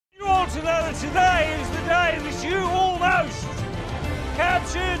to know that today is the day that you almost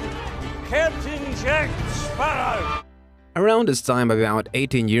captured Captain Jack Sparrow. Around this time, about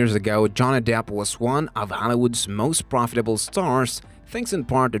 18 years ago, Johnny Depp was one of Hollywood's most profitable stars, thanks in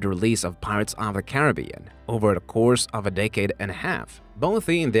part to the release of Pirates of the Caribbean. Over the course of a decade and a half, both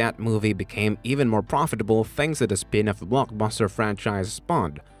he and that movie became even more profitable thanks to the spin-off blockbuster franchise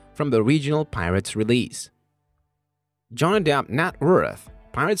spawned from the original Pirates release. Johnny Depp net worth.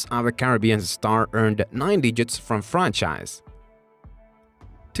 Pirates of the Caribbean's star earned 9 digits from franchise.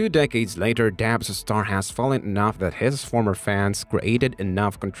 2 decades later, Depp's star has fallen enough that his former fans created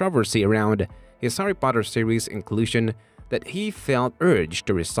enough controversy around his Harry Potter series inclusion that he felt urged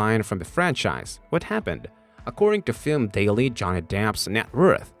to resign from the franchise. What happened? According to Film Daily, Johnny Depp's net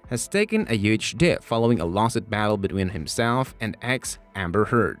worth has taken a huge dip following a lawsuit battle between himself and ex Amber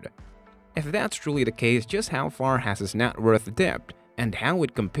Heard. If that's truly the case, just how far has his net worth dipped and how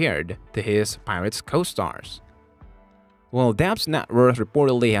it compared to his Pirates co-stars? Well, Depp's net worth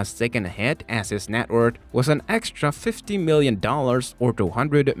reportedly has taken a hit as his net worth was an extra $50 million or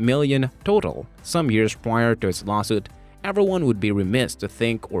 $200 million total. Some years prior to his lawsuit, everyone would be remiss to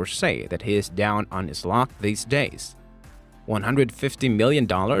think or say that he is down on his luck these days. $150 million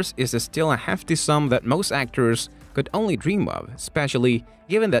is still a hefty sum that most actors could only dream of, especially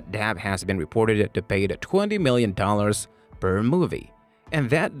given that Depp has been reported to pay $20 million per movie. And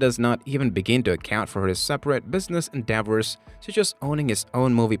that does not even begin to account for his separate business endeavors, such as owning his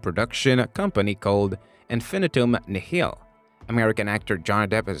own movie production company called Infinitum Nihil. American actor Johnny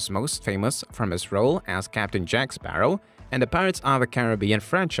Depp is most famous from his role as Captain Jack Sparrow in the Pirates of the Caribbean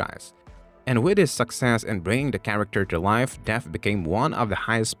franchise. And with his success in bringing the character to life, Depp became one of the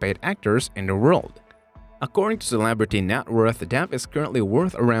highest-paid actors in the world. According to Celebrity Net Worth, Depp is currently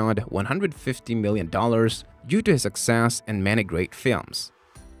worth around $150 million due to his success in many great films.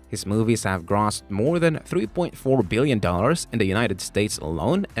 His movies have grossed more than $3.4 billion in the United States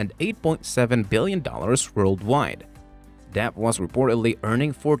alone and $8.7 billion worldwide. Depp was reportedly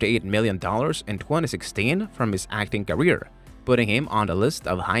earning $48 million in 2016 from his acting career, putting him on the list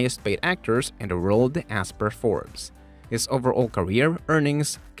of highest-paid actors in the world as per Forbes. His overall career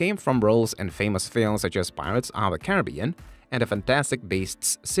earnings came from roles in famous films such as Pirates of the Caribbean and the Fantastic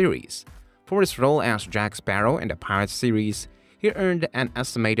Beasts series. For his role as Jack Sparrow in the Pirates series, he earned an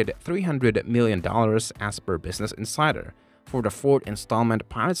estimated $300 million as per Business Insider. For the 4th installment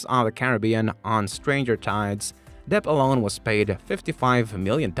Pirates of the Caribbean on Stranger Tides, Depp alone was paid $55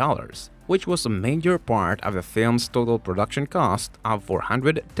 million, which was a major part of the film's total production cost of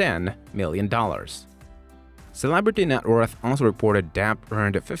 $410 million. Celebrity Net Worth also reported Depp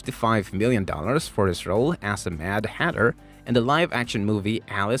earned $55 million for his role as the Mad Hatter in the live-action movie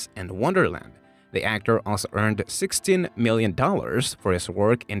Alice in Wonderland. The actor also earned $16 million for his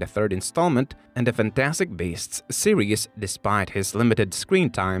work in the 3rd installment in the Fantastic Beasts series despite his limited screen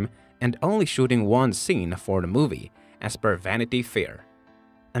time and only shooting 1 scene for the movie, as per Vanity Fair.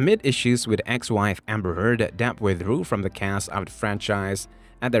 Amid issues with ex-wife Amber Heard, Depp withdrew from the cast of the franchise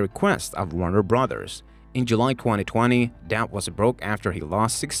at the request of Warner Brothers. In July 2020, Depp was broke after he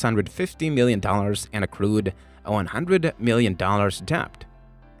lost $650 million and accrued a $100 million debt.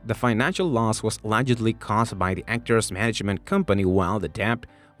 The financial loss was allegedly caused by the actor's management company while the debt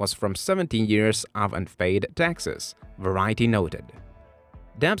was from 17 years of unpaid taxes, Variety noted.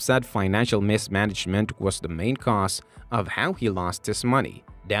 Depp said financial mismanagement was the main cause of how he lost his money.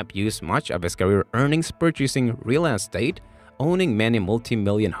 Depp used much of his career earnings purchasing real estate, owning many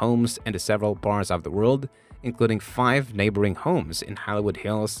multi-million homes in several parts of the world, including 5 neighboring homes in Hollywood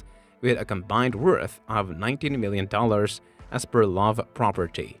Hills with a combined worth of $19 million as per Love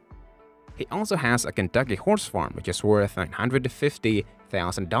Property. He also has a Kentucky horse farm which is worth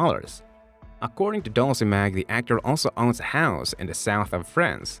 $950,000. According to Dulcie Mag, the actor also owns a house in the south of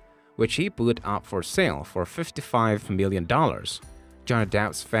France, which he put up for sale for $55 million. Johnny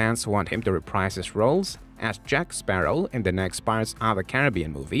Depp's fans want him to reprise his roles as Jack Sparrow in the next Pirates of the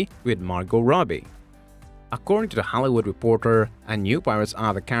Caribbean movie with Margot Robbie. According to The Hollywood Reporter, a new Pirates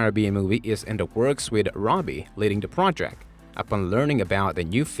of the Caribbean movie is in the works with Robbie leading the project. Upon learning about the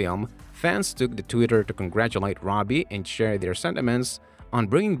new film, fans took to Twitter to congratulate Robbie and share their sentiments on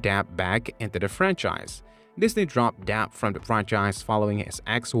bringing Depp back into the franchise. Disney dropped Depp from the franchise following his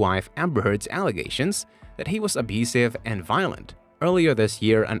ex-wife Amber Heard's allegations that he was abusive and violent. Earlier this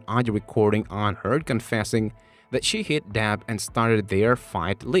year, an audio recording on Heard confessing that she hit Depp and started their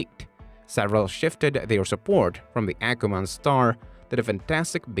fight leaked. Several shifted their support from the Aquaman star to the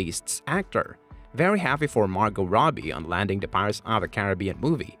Fantastic Beasts actor. Very happy for Margot Robbie on landing the Pirates of the Caribbean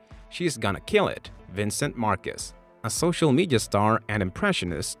movie. She's gonna kill it, Vincent Marcus. A social media star and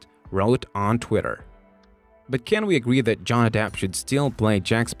impressionist, wrote on Twitter. But can we agree that Johnny Depp should still play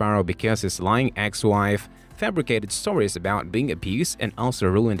Jack Sparrow because his lying ex-wife fabricated stories about being abused and also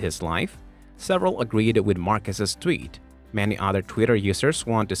ruined his life? Several agreed with Marcus's tweet. Many other Twitter users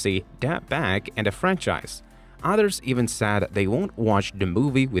want to see Depp back in the franchise. Others even said they won't watch the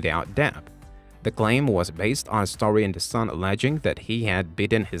movie without Depp. The claim was based on a story in The Sun alleging that he had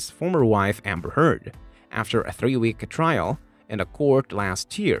beaten his former wife Amber Heard after a 3-week trial in a court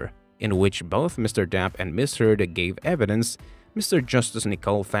last year, in which both Mr. Depp and Ms. Heard gave evidence. Mr. Justice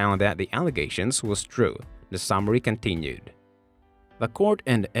Nicole found that the allegations was true. The summary continued. The court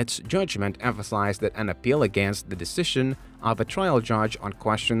in its judgment emphasized that an appeal against the decision of a trial judge on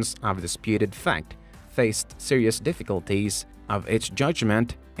questions of disputed fact faced serious difficulties of its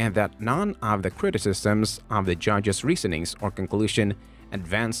judgment, and that none of the criticisms of the judge's reasonings or conclusion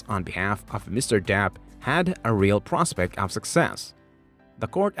advanced on behalf of Mr. Depp had a real prospect of success. The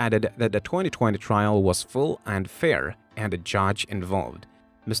court added that the 2020 trial was full and fair, and the judge involved,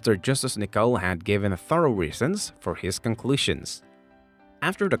 Mr. Justice Nicole, had given thorough reasons for his conclusions.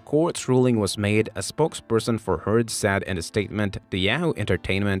 After the court's ruling was made, a spokesperson for Heard said in a statement to Yahoo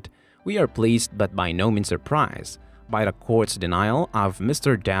Entertainment, "We are pleased but by no means surprised by the court's denial of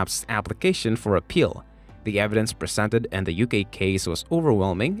Mr. Depp's application for appeal. The evidence presented in the UK case was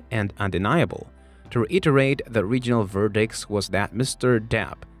overwhelming and undeniable. To reiterate, the original verdict was that Mr.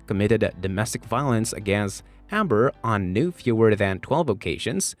 Depp committed domestic violence against Amber on no fewer than 12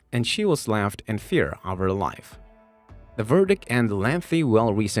 occasions, and she was left in fear of her life." The verdict and the lengthy,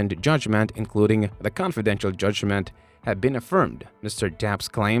 well-reasoned judgment, including the confidential judgment, have been affirmed. Mr. Depp's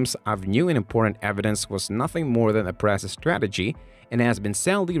claims of new and important evidence was nothing more than a press strategy and has been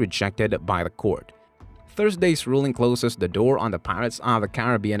soundly rejected by the court. Thursday's ruling closes the door on the Pirates of the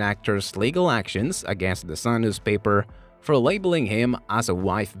Caribbean actor's legal actions against the Sun newspaper for labeling him as a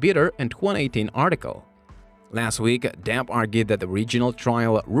wife-beater in 2018 article. Last week, Depp argued that the original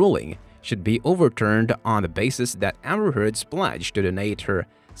trial ruling should be overturned on the basis that Amber Heard's pledge to donate her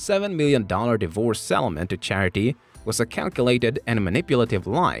 $7 million divorce settlement to charity was a calculated and manipulative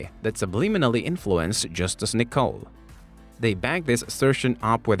lie that subliminally influenced Justice Nicole. They backed this assertion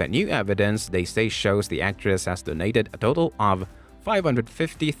up with new evidence they say shows the actress has donated a total of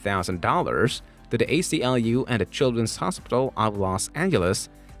 $550,000 to the ACLU and the Children's Hospital of Los Angeles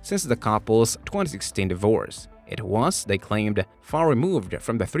since the couple's 2016 divorce. It was, they claimed, far removed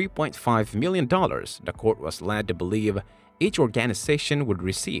from the $3.5 million the court was led to believe each organization would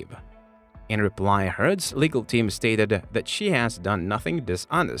receive. In reply, Heard's legal team stated that she has done nothing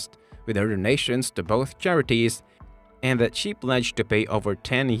dishonest with her donations to both charities and that she pledged to pay over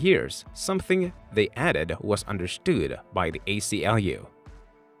 10 years, something they added was understood by the ACLU.